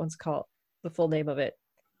remember what that one's called, the full name of it.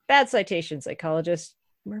 Bad citation, psychologist.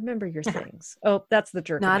 Remember your things. Oh, that's the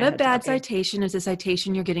jerk. Not a bad citation. It's a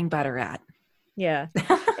citation you're getting better at. Yeah.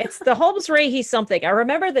 It's the Holmes-Rahe something. I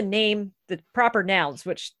remember the name, the proper nouns,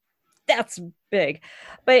 which that's big,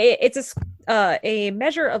 but it's a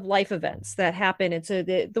measure of life events that happen. And so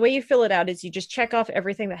the way you fill it out is you just check off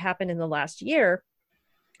everything that happened in the last year,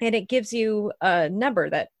 and it gives you a number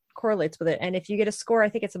that correlates with it. And if you get a score, I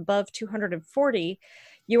think it's above 240,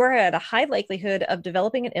 you are at a high likelihood of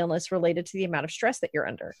developing an illness related to the amount of stress that you're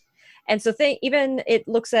under. And so even it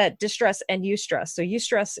looks at distress and eustress. So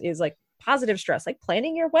eustress is like positive stress, like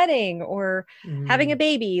planning your wedding or having a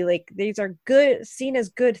baby. Like these are seen as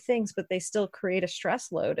good things, but they still create a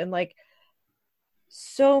stress load. And like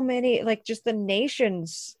so many, like just the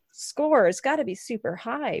nation's score has got to be super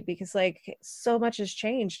high, because like so much has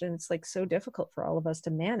changed and it's like so difficult for all of us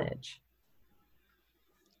to manage.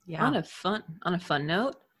 Yeah. On a fun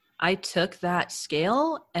note, I took that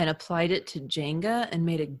scale and applied it to Jenga and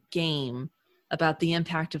made a game about the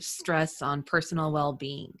impact of stress on personal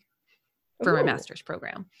well-being for my master's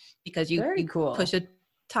program, because you push a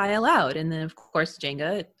tile out, and then of course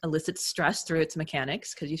Jenga elicits stress through its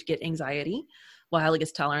mechanics, because you get anxiety while it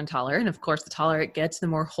gets taller and taller. And of course, the taller it gets, the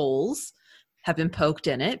more holes have been poked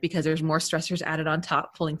in it, because there's more stressors added on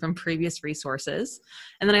top, pulling from previous resources.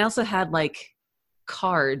 And then I also had like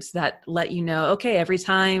cards that let you know, okay, every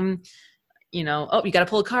time, you got to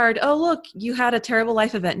pull a card. Oh, look, you had a terrible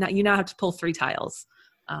life event. Now you have to pull 3 tiles.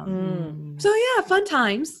 So yeah, fun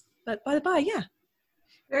times. But by the by,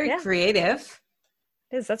 very creative.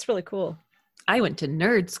 It is. That's really cool. I went to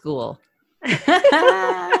nerd school.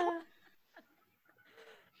 I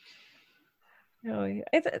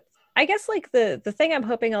guess like the thing I'm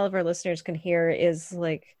hoping all of our listeners can hear is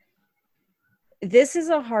like, this is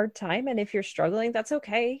a hard time, and if you're struggling, that's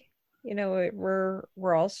okay.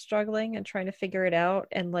 We're all struggling and trying to figure it out,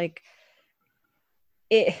 and like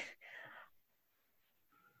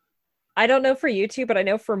I don't know for you two, but I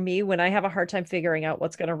know for me, when I have a hard time figuring out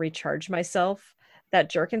what's going to recharge myself, that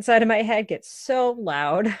jerk inside of my head gets so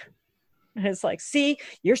loud. And it's like, see,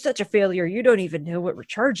 you're such a failure. You don't even know what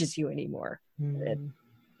recharges you anymore.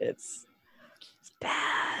 It's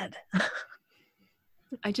bad.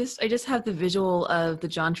 I just have the visual of the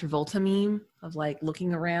John Travolta meme of like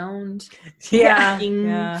looking around,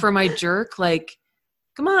 Yeah. for my jerk. Like,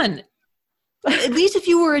 come on. At least if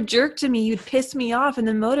you were a jerk to me, you'd piss me off and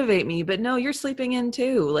then motivate me. But no, you're sleeping in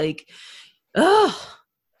too. Like, ugh.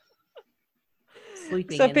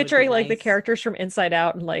 Sleeping So in would be picturing like the nice. characters from Inside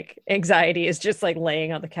Out and like anxiety is just like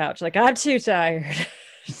laying on the couch, like I'm too tired.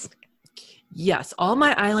 Yes, all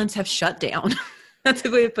my islands have shut down. That's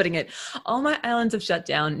a way of putting it. All my islands have shut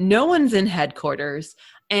down. No one's in headquarters,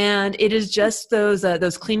 and it is just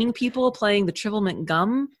those cleaning people playing the Trivelment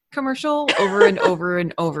gum commercial over and over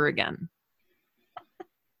and over again.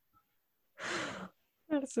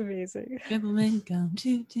 That's amazing. Trivelment gum.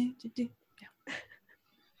 Do, do, do, do.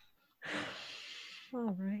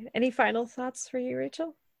 All right. Any final thoughts for you,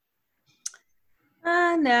 Rachel?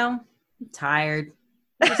 No. I'm tired.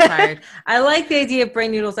 I'm just tired. I like the idea of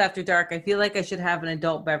brain noodles after dark. I feel like I should have an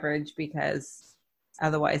adult beverage because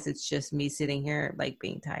otherwise it's just me sitting here like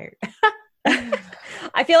being tired.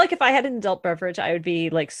 I feel like if I had an adult beverage, I would be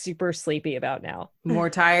like super sleepy about now. More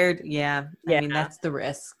tired? Yeah. I mean, that's the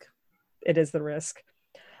risk. It is the risk.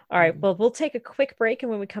 All right. Well, we'll take a quick break. And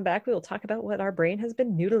when we come back, we will talk about what our brain has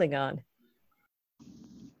been noodling on.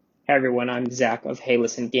 Hey everyone, I'm Zach of Hey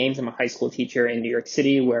Listen Games. I'm a high school teacher in New York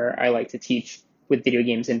City where I like to teach with video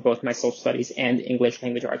games in both my social studies and English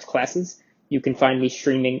language arts classes. You can find me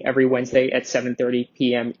streaming every Wednesday at 7:30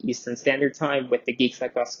 p.m. Eastern Standard Time with the Geeks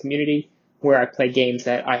Like Us community, where I play games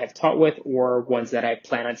that I have taught with or ones that I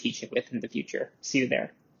plan on teaching with in the future. See you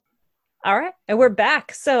there. All right. And we're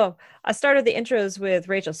back. So I started the intros with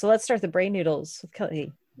Rachel. So let's start the brain noodles with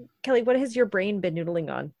Kelly. Kelly, what has your brain been noodling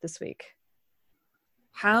on this week?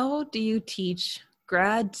 How do you teach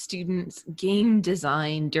grad students game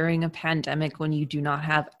design during a pandemic when you do not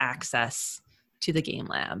have access to the game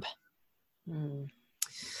lab?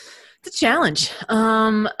 It's a challenge.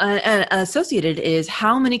 Associated is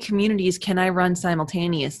how many communities can I run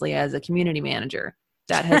simultaneously as a community manager?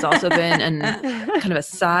 That has also been kind of a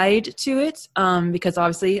side to it, because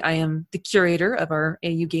obviously I am the curator of our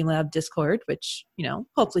AU Game Lab Discord, which,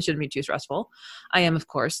 hopefully shouldn't be too stressful. I am, of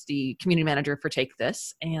course, the community manager for Take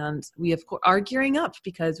This, and we are gearing up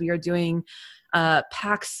because we are doing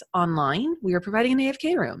PAX online. We are providing an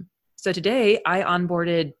AFK room. So today I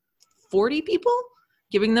onboarded 40 people,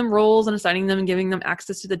 giving them roles and assigning them and giving them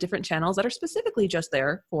access to the different channels that are specifically just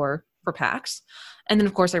there for PAX. And then,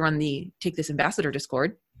 of course, I run the Take This Ambassador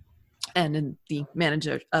Discord and the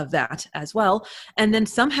manager of that as well. And then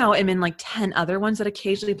somehow I'm in like 10 other ones that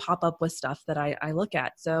occasionally pop up with stuff that I look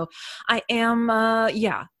at. So I am,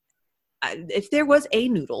 if there was a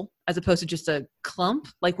noodle as opposed to just a clump,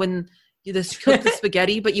 like when you just cook the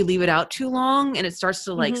spaghetti, but you leave it out too long and it starts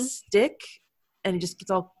to like stick and it just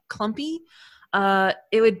gets all clumpy,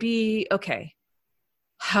 it would be, okay,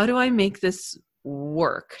 how do I make this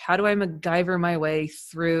work? How do I MacGyver my way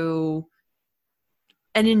through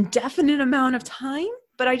an indefinite amount of time?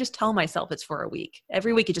 But I just tell myself it's for a week.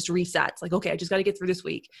 Every week it just resets. Like, okay, I just got to get through this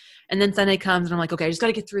week. And then Sunday comes and I'm like, okay, I just got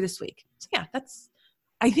to get through this week. So yeah,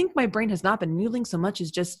 I think my brain has not been noodling so much as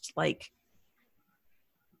just like,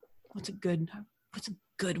 what's a good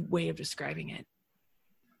way of describing it?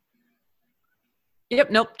 Yep,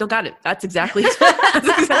 nope, don't got it. That's exactly how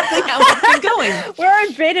it's been going. We're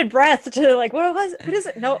in bated breath to like, what is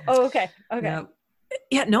it? No, oh, okay. Yep.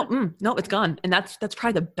 Yeah, no, it's gone. And that's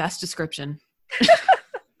probably the best description.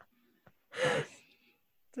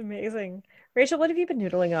 It's amazing. Rachel, what have you been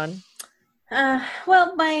noodling on?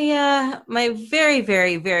 Well, my very,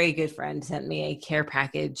 very, very good friend sent me a care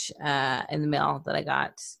package in the mail that I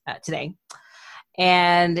got today.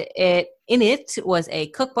 And in it was a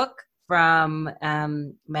cookbook from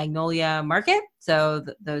Magnolia Market. So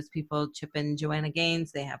those people, Chip and Joanna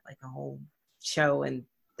Gaines, they have like a whole show and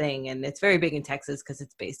thing. And it's very big in Texas because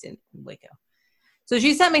it's based in Waco. So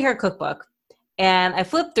she sent me her cookbook. And I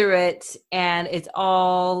flipped through it, and it's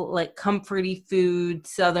all like comforty food,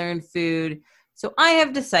 Southern food. So I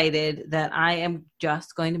have decided that I am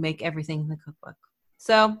just going to make everything in the cookbook.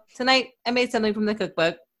 So tonight I made something from the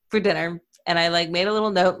cookbook for dinner, and I like made a little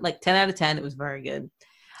note, like 10 out of 10. It was very good.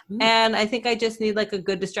 And I think I just need like a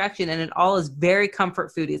good distraction, and it all is very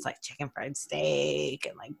comfort food. It's like chicken fried steak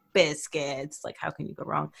and like biscuits. Like, how can you go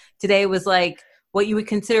wrong? Today was like what you would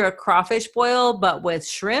consider a crawfish boil, but with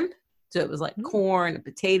shrimp. So it was like corn and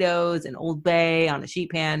potatoes and Old Bay on a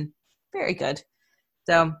sheet pan. Very good.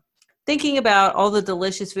 So thinking about all the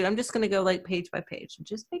delicious food. I'm just going to go like page by page and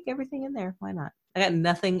just make everything in there. Why not? I got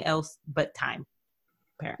nothing else but time,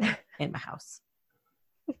 apparently, in my house.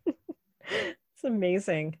 It's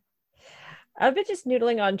amazing. I've been just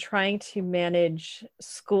noodling on trying to manage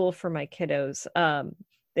school for my kiddos.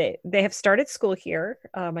 They have started school here,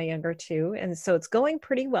 my younger two, and so it's going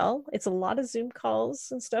pretty well. It's a lot of Zoom calls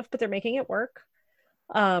and stuff, but they're making it work.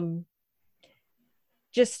 Um,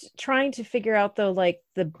 just trying to figure out though, like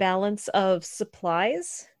the balance of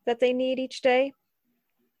supplies that they need each day.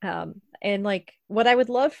 And like what I would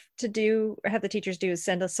love to do or have the teachers do is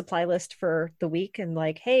send a supply list for the week and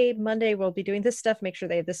like, hey, Monday we'll be doing this stuff, make sure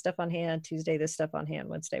they have this stuff on hand, Tuesday this stuff on hand,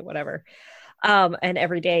 Wednesday whatever. And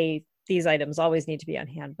every day these items always need to be on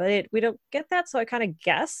hand, but we don't get that, so I kind of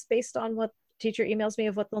guess based on what teacher emails me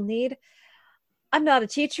of what they'll need. I'm not a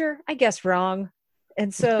teacher, I guess wrong.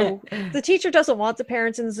 And so the teacher doesn't want the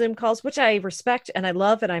parents in the Zoom calls, which I respect and I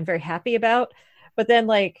love and I'm very happy about. But then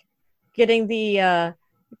like getting the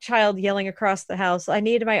child yelling across the house, I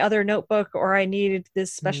need my other notebook or I need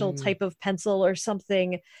this special type of pencil or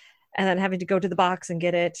something, and then having to go to the box and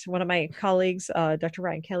get it. One of my colleagues, Dr.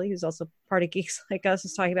 Ryan Kelly, who's also part of Geeks Like Us,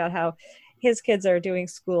 is talking about how his kids are doing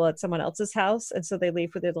school at someone else's house. And so they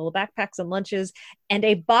leave with their little backpacks and lunches and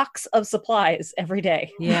a box of supplies every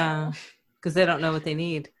day. Yeah, because they don't know what they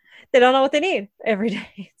need. They don't know what they need every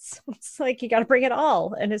day. It's like you got to bring it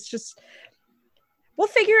all. And it's just, we'll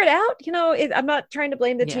figure it out. You know, I'm not trying to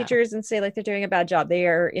blame the teachers and say like they're doing a bad job. They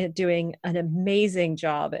are doing an amazing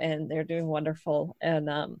job and they're doing wonderful. And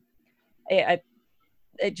I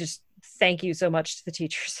just thank you so much to the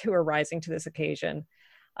teachers who are rising to this occasion.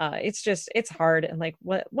 It's hard. And like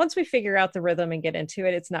once we figure out the rhythm and get into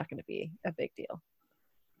it, it's not going to be a big deal.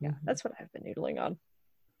 Yeah, that's what I've been noodling on.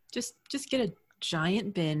 Just get a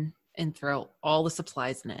giant bin and throw all the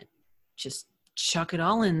supplies in it. Just chuck it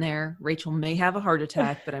all in there. Rachel may have a heart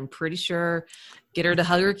attack, but I'm pretty sure get her to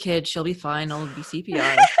hug her kid. She'll be fine. It'll be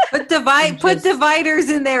CPR. Put dividers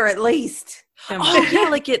in there at least. Oh yeah,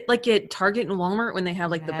 like at Target and Walmart when they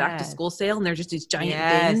have like the back to school sale and they're just these giant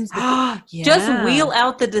bins. Just wheel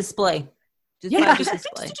out the display. Just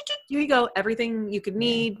display. Here you go. Everything you could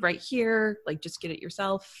need right here. Like just get it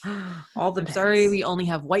yourself. All the I'm sorry, we only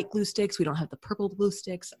have white glue sticks. We don't have the purple glue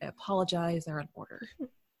sticks. I apologize. They're on order.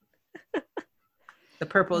 The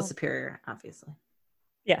purple is superior, obviously.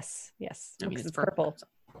 Yes. I mean, it's purple.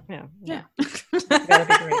 Yeah. That'd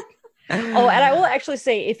be great. Oh, and I will actually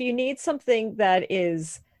say, if you need something that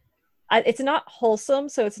is, it's not wholesome,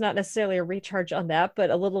 so it's not necessarily a recharge on that, but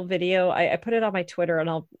a little video, I put it on my Twitter and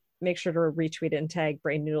I'll make sure to retweet it and tag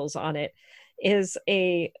Brain Noodles on it, is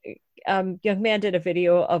a young man did a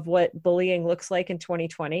video of what bullying looks like in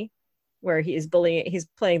 2020, where he's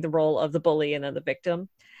playing the role of the bully and then the victim.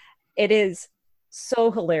 It is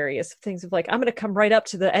so hilarious. Things of like, I'm going to come right up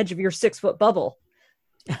to the edge of your 6-foot bubble.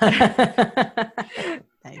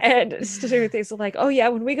 And to do things like, oh yeah,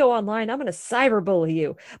 when we go online, I'm going to cyberbully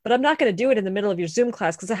you, but I'm not going to do it in the middle of your Zoom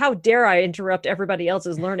class because how dare I interrupt everybody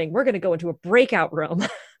else's learning? We're going to go into a breakout room.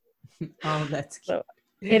 Oh, that's cute. So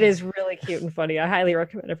it is really cute and funny. I highly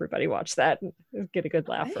recommend everybody watch that and get a good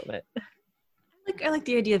laugh from it. I like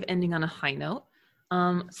the idea of ending on a high note.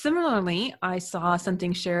 Similarly, I saw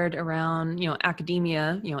something shared around,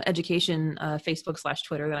 academia, education,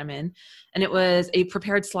 Facebook/Twitter that I'm in. And it was a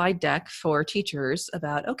prepared slide deck for teachers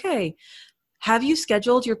about, okay, have you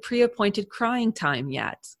scheduled your pre-appointed crying time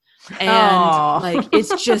yet? And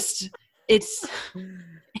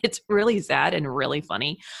it's really sad and really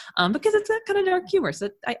funny because it's that kind of dark humor. So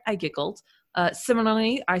I giggled.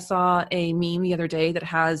 Similarly, I saw a meme the other day that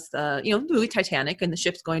has the movie Titanic and the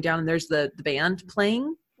ship's going down and there's the band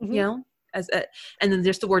playing, and then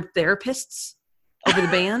there's the word therapists over the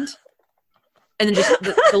band, and then just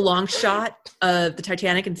the long shot of the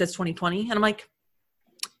Titanic and it says 2020, and I'm like,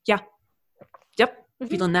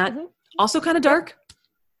 feeling that. Also kind of dark,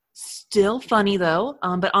 still funny though.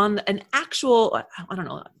 But on an actual, I don't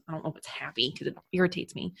know if it's happy because it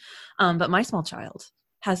irritates me. But my small child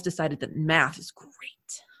has decided that math is great.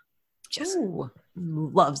 Just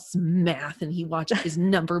loves math, and he watches his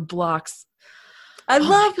number blocks. I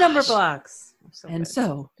love number blocks.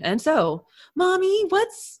 So, Mommy,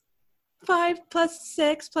 what's 5 plus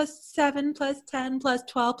 6 plus 7 plus 10 plus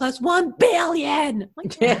 12 plus 1 billion?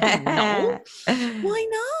 Like, no, why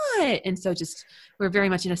not? And so we're very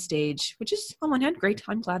much in a stage, which is on one hand great.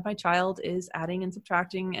 I'm glad my child is adding and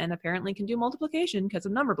subtracting and apparently can do multiplication because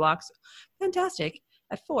of number blocks. Fantastic.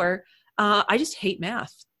 At 4, I just hate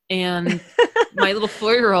math. And my little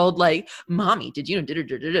 4-year-old, like, Mommy, did you know?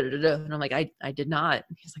 And I'm like, I did not.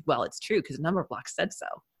 He's like, well, it's true because number block said so.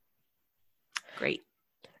 Great.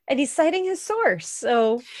 and he's citing his source.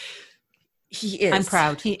 So He is. I'm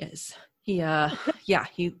proud. He is. He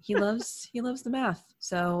he loves the math.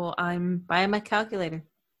 So Buy him a calculator.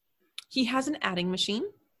 he has an adding machine.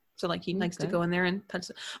 So like he likes to Okay. go in there and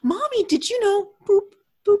punch Mommy, did you know boop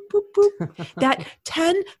boop boop boop that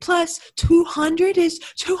 10 plus 200 is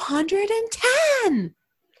 210?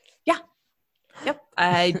 Yeah. Yep.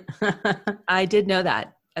 I did know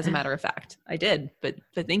that, as a matter of fact. I did, but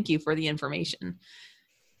thank you for the information.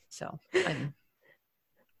 So I'm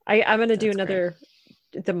going to do That's another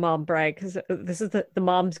the mom brag, because this is the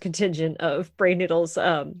mom's contingent of brain noodles.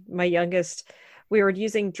 My youngest, we were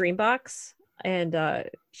using Dreambox, and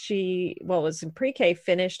she was in pre-K,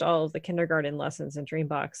 finished all of the kindergarten lessons in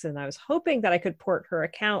Dreambox, and I was hoping that I could port her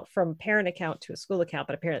account from parent account to a school account,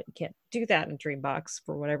 but apparently you can't do that in Dreambox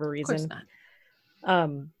for whatever of course reason. not.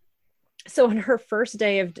 So on her first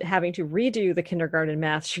day of having to redo the kindergarten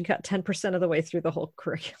math, she got 10% of the way through the whole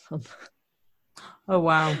curriculum. Oh,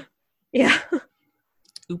 wow. Yeah.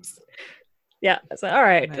 Oops. Yeah. I was like, all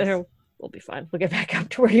right, Nice. we'll be fine. We'll get back up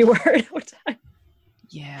to where you were at one time.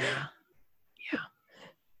 Yeah.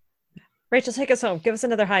 Rachel, take us home. Give us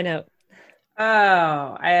another high note.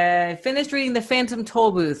 Oh, I finished reading The Phantom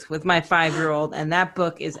Toll Booth with my 5-year-old, and that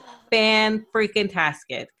book is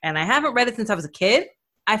fan-freaking-tastic. And I haven't read it since I was a kid.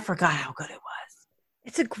 I forgot how good it was.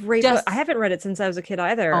 It's a great book. I haven't read it since I was a kid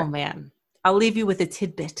either. Oh, man. I'll leave you with a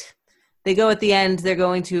tidbit. They go at the end, they're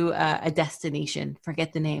going to a destination,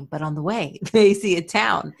 forget the name, but on the way, they see a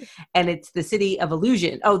town, and it's the city of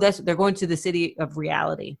illusion. Oh, they're going to the city of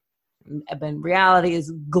reality. And reality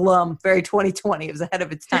is glum, very 2020. It was ahead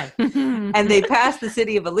of its time. And they pass the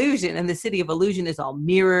city of illusion, and the city of illusion is all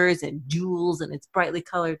mirrors and jewels, and it's brightly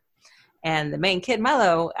colored. And the main kid,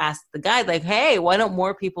 Mello, asked the guide, like, hey, why don't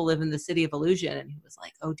more people live in the city of illusion? And he was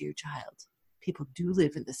like, oh, dear child, people do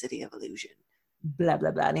live in the city of illusion. Blah, blah,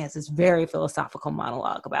 blah. And he has this very philosophical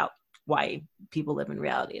monologue about why people live in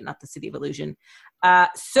reality and not the city of illusion.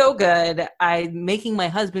 So good. I'm making my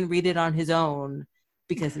husband read it on his own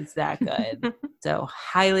because it's that good. So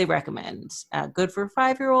highly recommend. Good for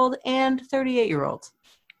 5-year-old and 38-year-old.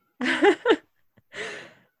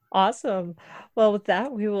 Awesome. Well, with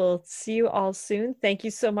that, we will see you all soon. Thank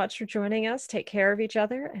you so much for joining us. Take care of each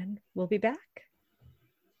other, and we'll be back.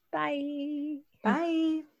 Bye.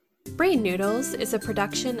 Bye. Brain Noodles is a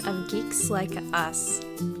production of Geeks Like Us.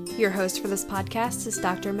 Your host for this podcast is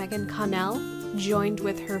Dr. Megan Connell, joined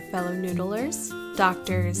with her fellow noodlers,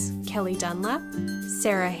 Doctors Kelly Dunlap,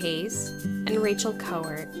 Sarah Hayes, and Rachel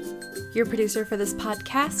Cowart. Your producer for this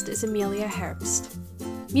podcast is Amelia Herbst.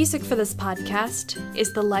 Music for this podcast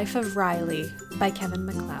is The Life of Riley by Kevin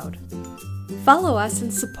MacLeod. Follow us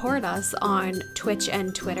and support us on Twitch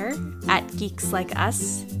and Twitter at Geeks Like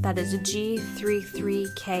Us. That is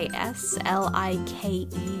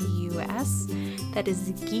G33KSLIKEUS. That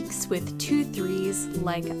is Geeks with 2 3s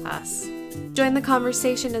like us. Join the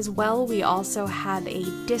conversation as well. We also have a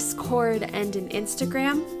Discord and an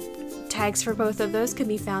Instagram. Tags for both of those can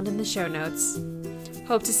be found in the show notes.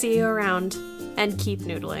 Hope to see you around, and keep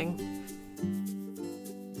noodling.